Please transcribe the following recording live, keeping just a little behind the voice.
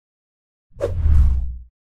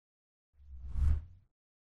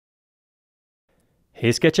Hey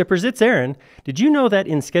SketchUppers, it's Aaron. Did you know that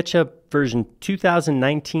in SketchUp version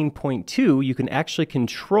 2019.2 you can actually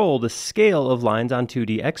control the scale of lines on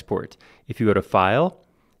 2D export? If you go to File,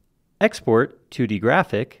 Export, 2D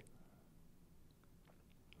Graphic,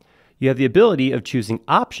 you have the ability of choosing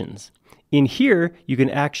options. In here you can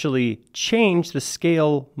actually change the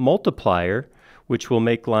scale multiplier, which will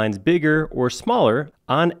make lines bigger or smaller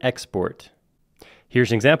on export. Here's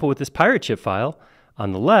an example with this pirate ship file.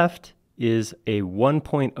 On the left is a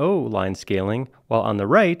 1.0 line scaling, while on the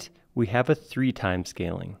right we have a 3x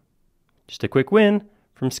scaling. Just a quick win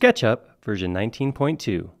from SketchUp version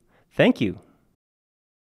 19.2. Thank you.